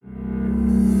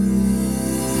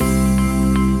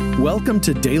Welcome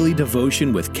to Daily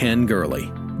Devotion with Ken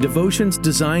Gurley. Devotions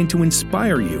designed to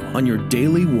inspire you on your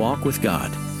daily walk with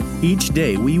God. Each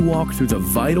day we walk through the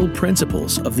vital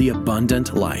principles of the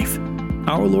abundant life.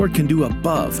 Our Lord can do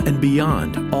above and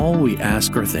beyond all we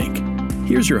ask or think.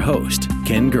 Here's your host,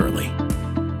 Ken Gurley.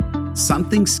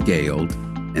 Something scaled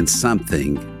and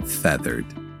something feathered.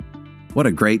 What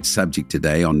a great subject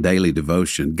today on Daily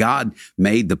Devotion. God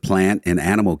made the plant and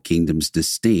animal kingdoms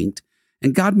distinct,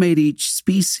 and God made each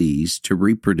species to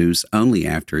reproduce only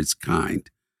after its kind.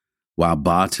 While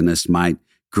botanists might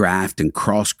graft and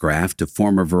cross-graft to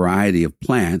form a variety of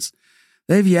plants,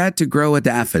 they've yet to grow a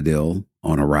daffodil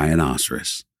on a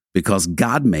rhinoceros, because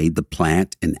God made the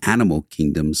plant and animal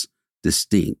kingdoms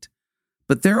distinct.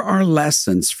 But there are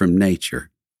lessons from nature,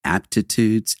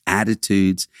 aptitudes,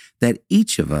 attitudes that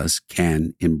each of us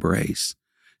can embrace.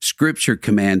 Scripture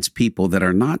commands people that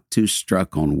are not too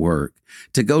struck on work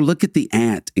to go look at the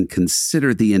ant and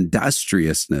consider the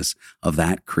industriousness of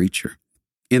that creature.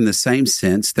 In the same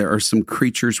sense, there are some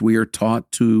creatures we are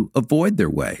taught to avoid their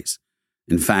ways.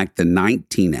 In fact, the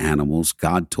 19 animals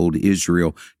God told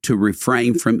Israel to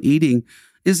refrain from eating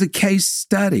is a case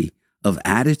study of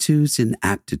attitudes and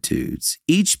aptitudes.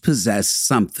 Each possess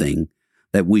something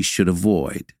that we should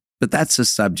avoid, but that's a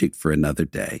subject for another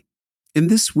day. In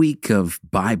this week of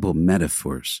Bible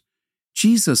metaphors,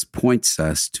 Jesus points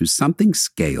us to something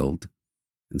scaled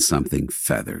and something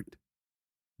feathered.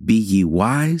 Be ye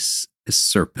wise as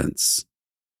serpents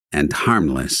and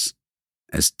harmless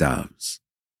as doves.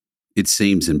 It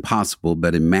seems impossible,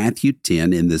 but in Matthew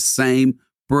 10, in the same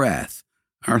breath,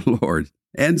 our Lord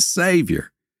and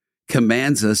Savior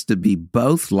commands us to be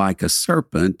both like a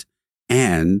serpent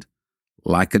and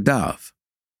like a dove,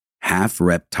 half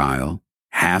reptile,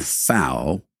 half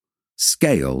foul,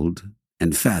 scaled,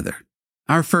 and feathered.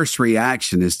 Our first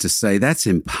reaction is to say that's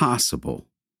impossible.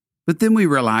 But then we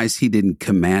realize he didn't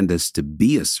command us to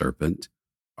be a serpent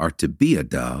or to be a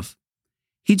dove.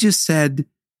 He just said,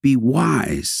 be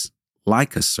wise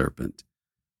like a serpent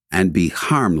and be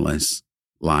harmless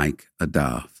like a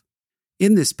dove.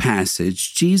 In this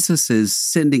passage, Jesus is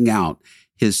sending out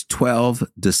his 12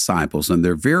 disciples on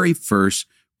their very first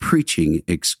preaching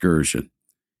excursion.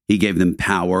 He gave them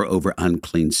power over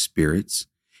unclean spirits.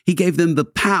 He gave them the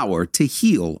power to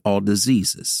heal all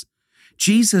diseases.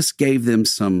 Jesus gave them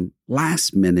some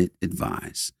last-minute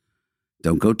advice.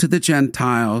 Don't go to the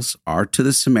Gentiles or to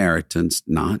the Samaritans,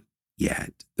 not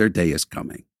yet. Their day is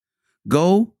coming.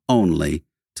 Go only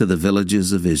to the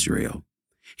villages of Israel.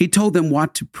 He told them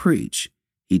what to preach.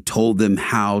 He told them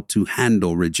how to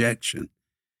handle rejection.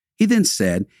 He then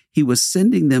said he was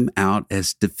sending them out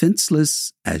as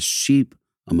defenseless as sheep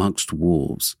amongst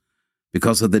wolves.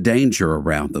 Because of the danger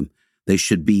around them, they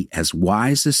should be as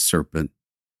wise as serpent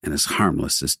and as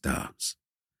harmless as doves.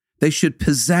 They should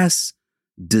possess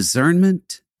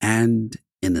discernment and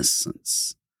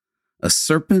innocence. A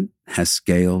serpent has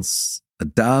scales, a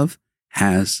dove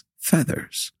has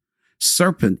feathers.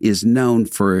 Serpent is known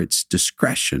for its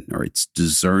discretion or its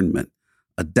discernment.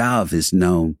 A dove is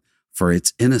known for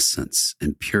its innocence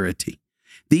and purity.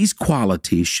 These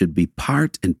qualities should be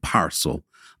part and parcel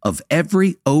of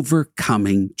every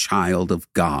overcoming child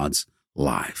of God's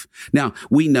life. Now,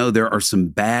 we know there are some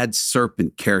bad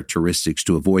serpent characteristics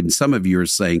to avoid, and some of you are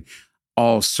saying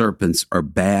all serpents are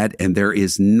bad and there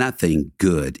is nothing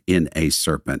good in a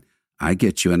serpent. I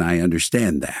get you and I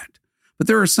understand that. But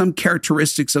there are some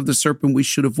characteristics of the serpent we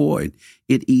should avoid.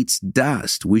 It eats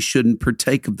dust. We shouldn't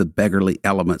partake of the beggarly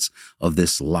elements of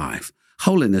this life.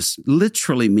 Holiness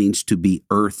literally means to be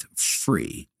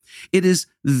earth-free. It is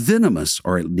venomous,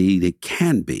 or indeed it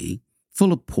can be,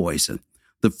 full of poison.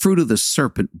 The fruit of the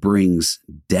serpent brings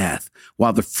death,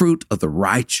 while the fruit of the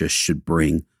righteous should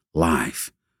bring life.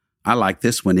 I like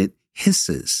this one. It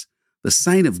hisses. The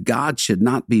saint of God should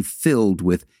not be filled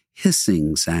with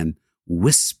hissings and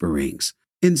whisperings.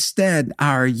 Instead,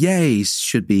 our yeas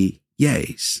should be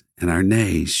yeas, and our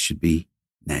nays should be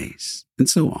nays, and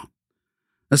so on.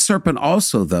 A serpent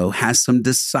also, though, has some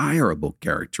desirable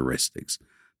characteristics.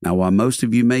 Now, while most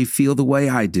of you may feel the way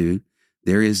I do,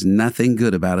 there is nothing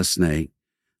good about a snake.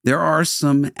 There are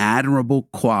some admirable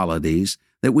qualities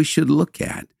that we should look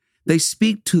at. They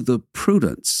speak to the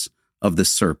prudence of the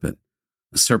serpent.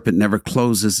 A serpent never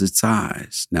closes its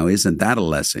eyes. Now, isn't that a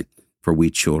lesson for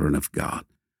we children of God?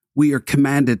 We are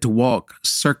commanded to walk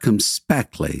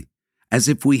circumspectly, as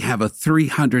if we have a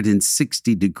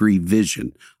 360-degree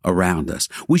vision around us.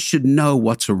 We should know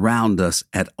what's around us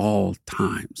at all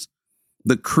times.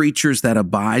 The creatures that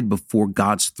abide before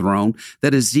God's throne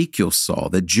that Ezekiel saw,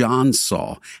 that John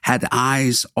saw, had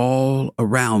eyes all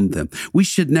around them. We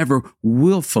should never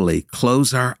willfully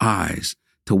close our eyes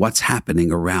to to what's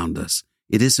happening around us.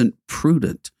 It isn't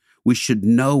prudent. We should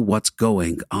know what's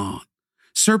going on.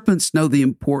 Serpents know the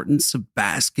importance of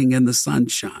basking in the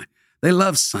sunshine. They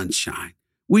love sunshine.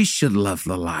 We should love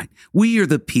the light. We are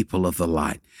the people of the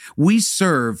light. We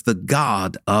serve the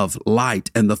God of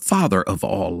light and the Father of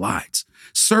all lights.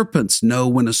 Serpents know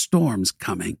when a storm's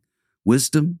coming.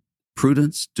 Wisdom,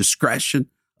 prudence, discretion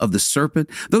of the serpent,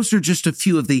 those are just a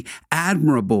few of the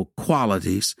admirable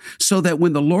qualities, so that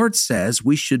when the Lord says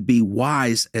we should be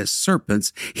wise as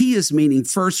serpents, he is meaning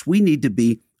first we need to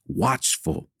be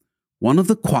watchful. One of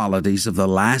the qualities of the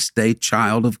last day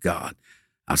child of God,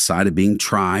 outside of being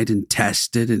tried and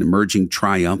tested and emerging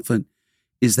triumphant,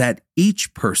 is that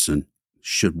each person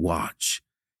should watch.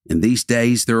 In these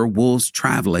days, there are wolves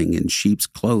traveling in sheep's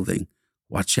clothing.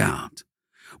 Watch out.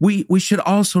 We should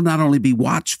also not only be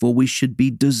watchful, we should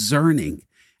be discerning.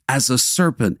 As a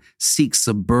serpent seeks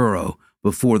a burrow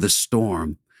before the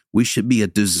storm, we should be a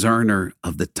discerner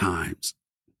of the times.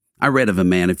 I read of a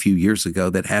man a few years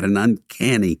ago that had an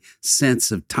uncanny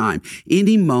sense of time.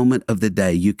 Any moment of the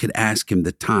day, you could ask him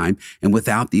the time, and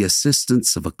without the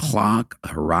assistance of a clock, a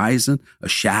horizon, a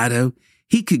shadow,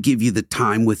 he could give you the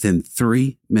time within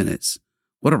 3 minutes.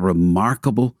 What a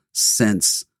remarkable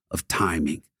sense of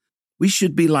timing. We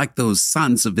should be like those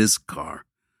sons of Issachar,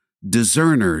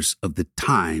 discerners of the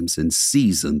times and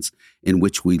seasons in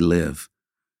which we live.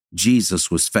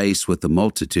 Jesus was faced with the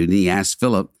multitude, and he asked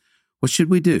Philip, "What should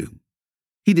we do?"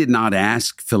 He did not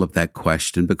ask Philip that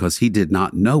question because he did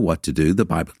not know what to do. The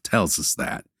Bible tells us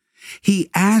that.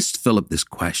 He asked Philip this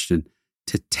question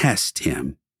to test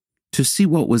him, to see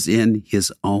what was in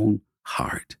his own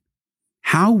heart.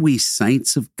 How we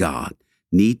saints of God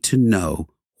need to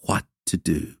know what to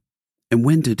do and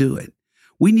when to do it.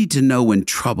 We need to know when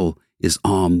trouble is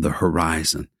on the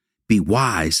horizon. Be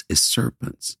wise as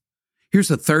serpents.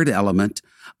 Here's a third element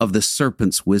of the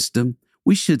serpent's wisdom.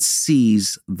 We should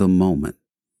seize the moment.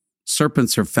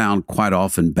 Serpents are found quite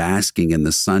often basking in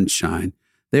the sunshine.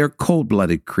 They are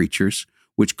cold-blooded creatures,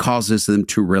 which causes them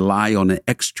to rely on an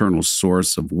external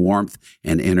source of warmth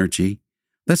and energy.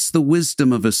 That's the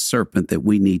wisdom of a serpent that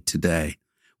we need today.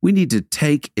 We need to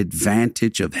take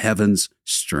advantage of heaven's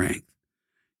strength.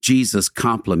 Jesus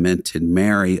complimented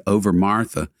Mary over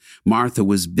Martha. Martha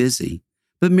was busy,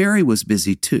 but Mary was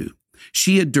busy too.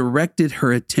 She had directed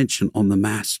her attention on the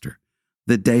Master,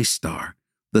 the day star,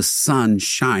 the sun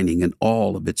shining in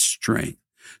all of its strength.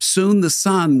 Soon the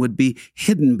sun would be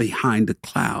hidden behind a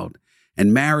cloud,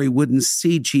 and Mary wouldn't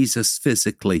see Jesus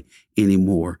physically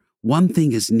anymore. One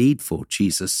thing is needful,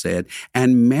 Jesus said,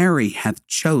 and Mary hath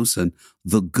chosen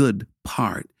the good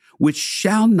part, which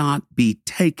shall not be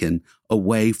taken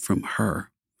away from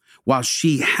her. While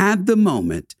she had the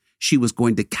moment, she was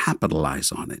going to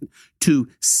capitalize on it, to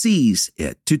seize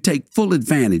it, to take full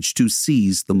advantage, to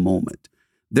seize the moment.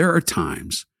 There are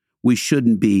times we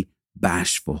shouldn't be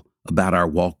bashful about our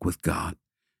walk with God.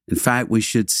 In fact, we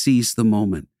should seize the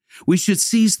moment. We should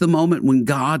seize the moment when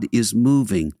God is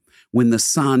moving, when the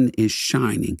sun is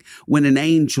shining, when an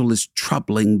angel is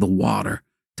troubling the water.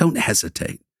 Don't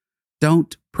hesitate.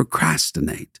 Don't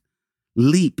procrastinate.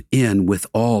 Leap in with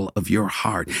all of your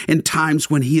heart. In times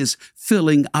when he is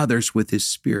filling others with his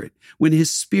Spirit, when his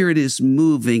Spirit is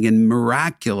moving and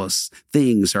miraculous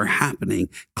things are happening,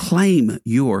 claim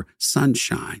your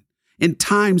sunshine. In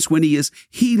times when he is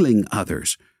healing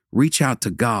others, reach out to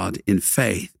God in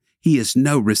faith. He is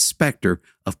no respecter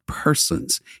of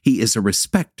persons. He is a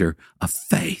respecter of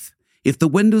faith. If the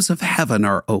windows of heaven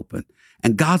are open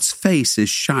and God's face is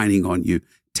shining on you,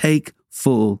 take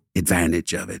full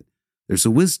advantage of it. There's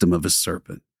a wisdom of a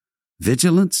serpent,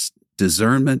 vigilance,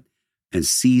 discernment, and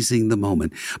seizing the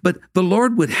moment. But the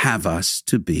Lord would have us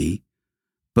to be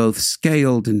both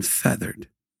scaled and feathered,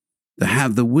 to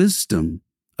have the wisdom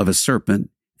of a serpent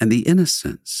and the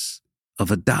innocence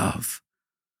of a dove.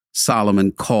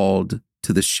 Solomon called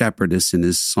to the shepherdess in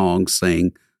his song,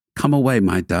 saying, "Come away,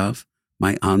 my dove,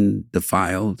 my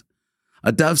undefiled."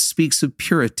 A dove speaks of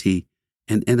purity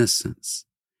and innocence.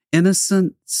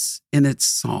 Innocence in its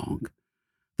song.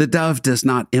 The dove does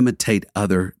not imitate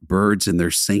other birds in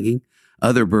their singing.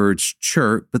 Other birds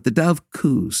chirp, but the dove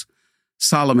coos.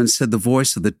 Solomon said the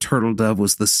voice of the turtle dove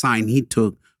was the sign he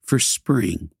took for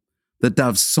spring. The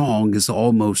dove's song is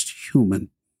almost human.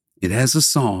 It has a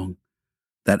song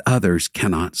that others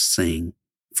cannot sing.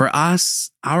 For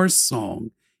us, our song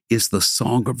is the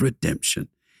song of redemption.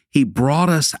 He brought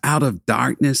us out of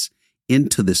darkness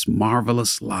into this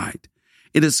marvelous light.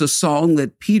 It is a song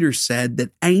that Peter said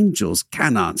that angels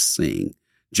cannot sing.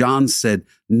 John said,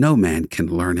 no man can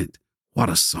learn it. What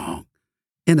a song.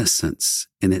 Innocence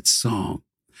in its song.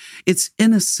 It's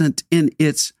innocent in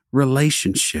its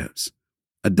relationships.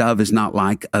 A dove is not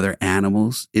like other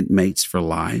animals. It mates for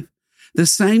life. The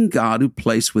same God who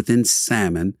placed within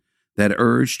salmon that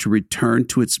urge to return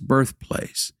to its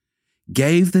birthplace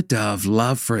gave the dove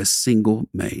love for a single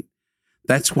mate.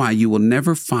 That's why you will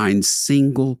never find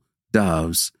single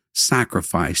doves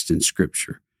sacrificed in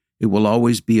Scripture. It will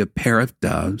always be a pair of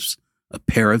doves, a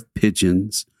pair of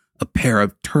pigeons, a pair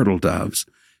of turtle doves,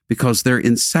 because they're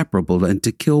inseparable, and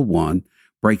to kill one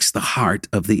breaks the heart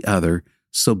of the other,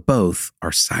 so both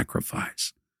are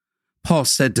sacrificed. Paul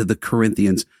said to the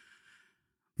Corinthians,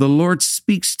 "The Lord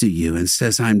speaks to you and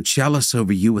says, I'm jealous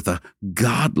over you with a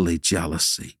godly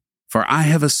jealousy. For I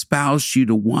have espoused you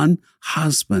to one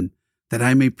husband, that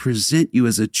I may present you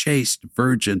as a chaste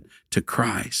virgin to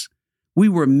Christ." We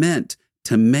were meant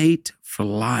to mate for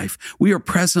life. We are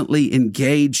presently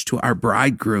engaged to our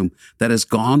bridegroom that has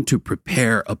gone to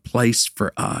prepare a place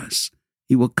for us.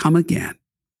 He will come again.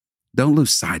 Don't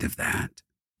lose sight of that.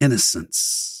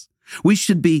 Innocence. We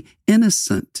should be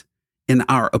innocent in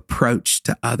our approach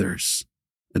to others.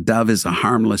 A dove is a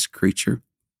harmless creature.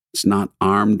 It's not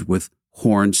armed with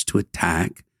horns to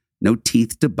attack, no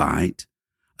teeth to bite,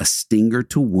 a stinger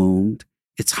to wound.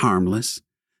 It's harmless.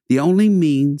 The only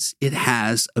means it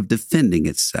has of defending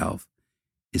itself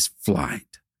is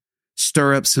flight.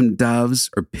 Stir up some doves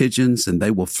or pigeons and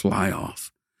they will fly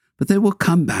off, but they will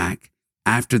come back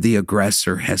after the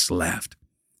aggressor has left.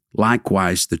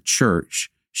 Likewise, the church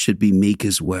should be meek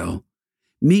as well.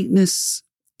 Meekness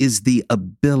is the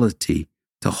ability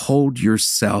to hold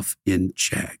yourself in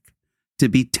check, to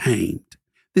be tamed.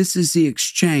 This is the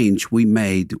exchange we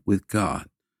made with God.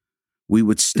 We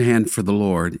would stand for the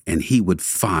Lord and He would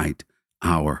fight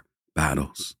our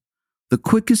battles. The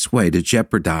quickest way to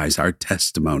jeopardize our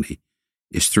testimony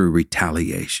is through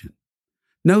retaliation.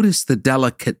 Notice the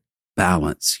delicate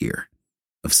balance here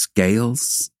of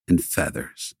scales and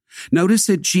feathers. Notice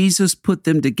that Jesus put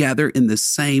them together in the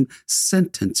same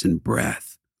sentence and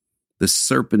breath. The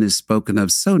serpent is spoken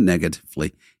of so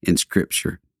negatively in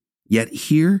Scripture, yet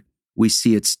here we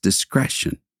see its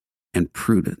discretion and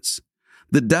prudence.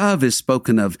 The dove is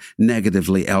spoken of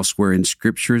negatively elsewhere in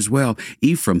Scripture as well.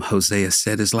 Ephraim, Hosea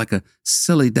said, is like a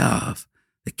silly dove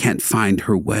that can't find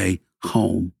her way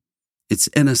home. Its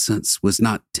innocence was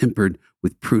not tempered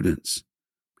with prudence.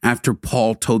 After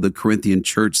Paul told the Corinthian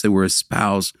church they were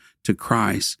espoused to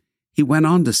Christ, he went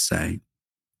on to say,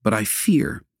 "But I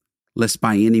fear, lest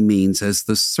by any means, as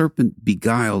the serpent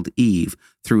beguiled Eve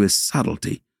through his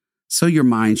subtlety, so your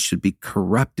minds should be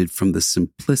corrupted from the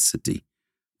simplicity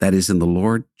that is in the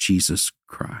Lord Jesus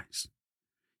Christ."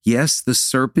 Yes, the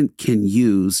serpent can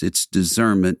use its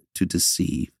discernment to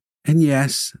deceive. And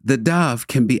yes, the dove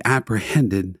can be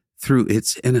apprehended through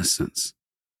its innocence.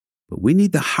 But we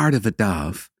need the heart of a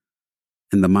dove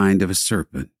and the mind of a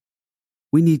serpent.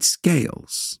 We need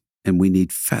scales and we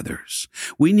need feathers.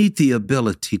 We need the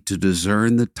ability to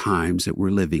discern the times that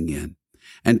we're living in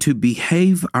and to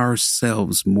behave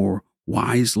ourselves more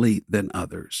wisely than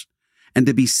others and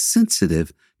to be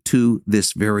sensitive to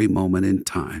this very moment in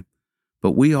time.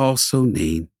 But we also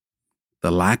need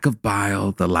the lack of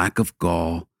bile, the lack of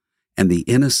gall, and the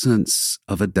innocence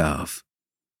of a dove.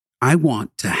 I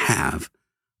want to have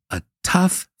a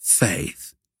tough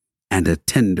faith and a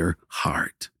tender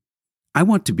heart. I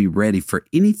want to be ready for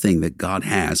anything that God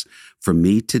has for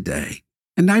me today.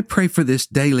 And I pray for this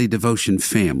daily devotion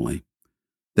family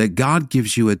that God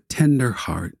gives you a tender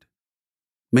heart,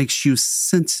 makes you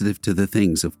sensitive to the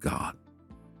things of God,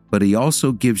 but He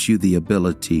also gives you the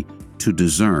ability to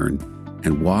discern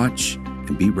and watch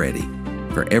and be ready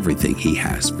for everything He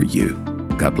has for you.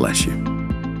 God bless you.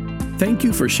 Thank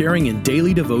you for sharing in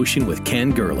Daily Devotion with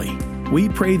Ken Gurley. We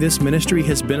pray this ministry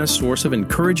has been a source of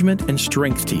encouragement and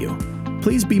strength to you.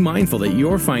 Please be mindful that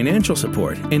your financial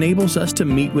support enables us to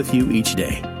meet with you each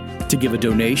day. To give a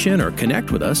donation or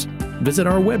connect with us, visit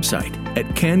our website at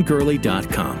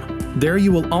kengurley.com. There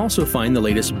you will also find the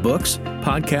latest books,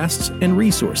 podcasts, and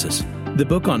resources. The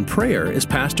book on prayer is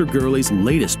Pastor Gurley's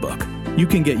latest book. You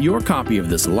can get your copy of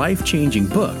this life-changing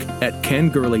book at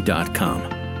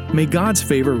kengurley.com. May God's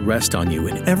favor rest on you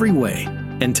in every way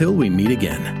until we meet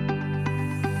again.